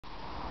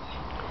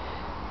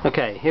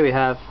Okay, here we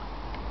have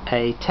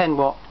a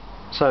 10-watt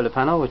solar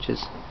panel which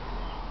is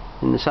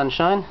in the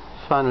sunshine.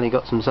 Finally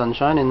got some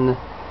sunshine in the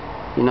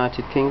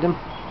United Kingdom,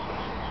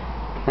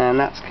 and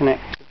that's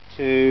connected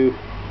to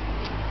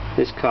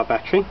this car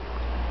battery.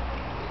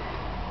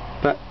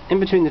 But in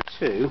between the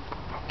two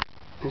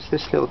is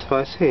this little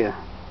device here,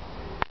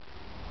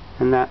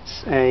 and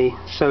that's a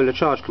solar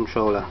charge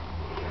controller,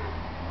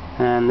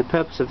 and the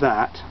purpose of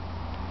that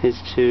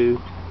is to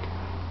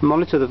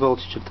monitor the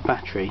voltage of the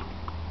battery,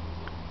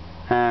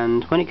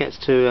 and when it gets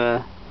to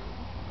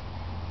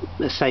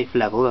a safe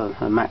level,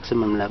 a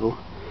maximum level,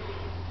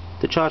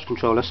 the charge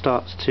controller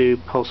starts to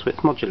pulse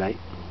width modulate,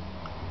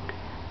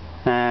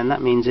 and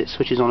that means it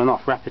switches on and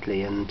off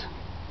rapidly and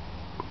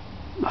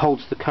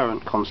holds the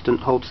current constant,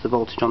 holds the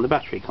voltage on the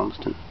battery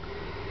constant,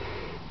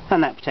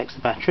 and that protects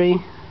the battery.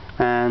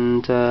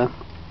 And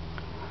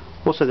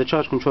also the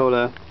charge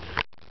controller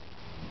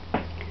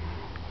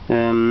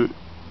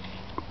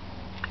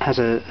has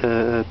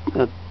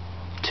a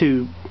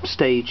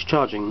two-stage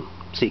charging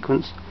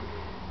sequence,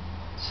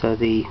 so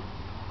the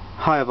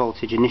higher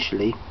voltage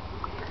initially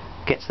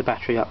gets the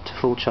battery up to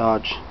full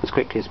charge as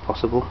quickly as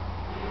possible,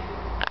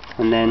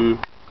 and then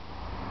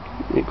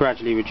it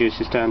gradually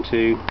reduces down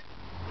to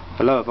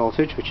a lower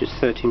voltage, which is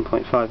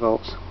 13.5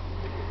 volts,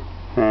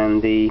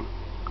 and the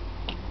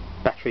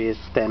battery is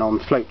then on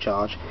float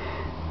charge,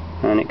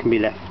 and it can be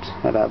left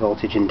at that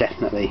voltage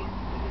indefinitely,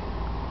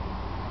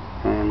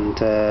 and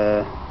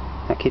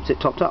that keeps it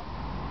topped up.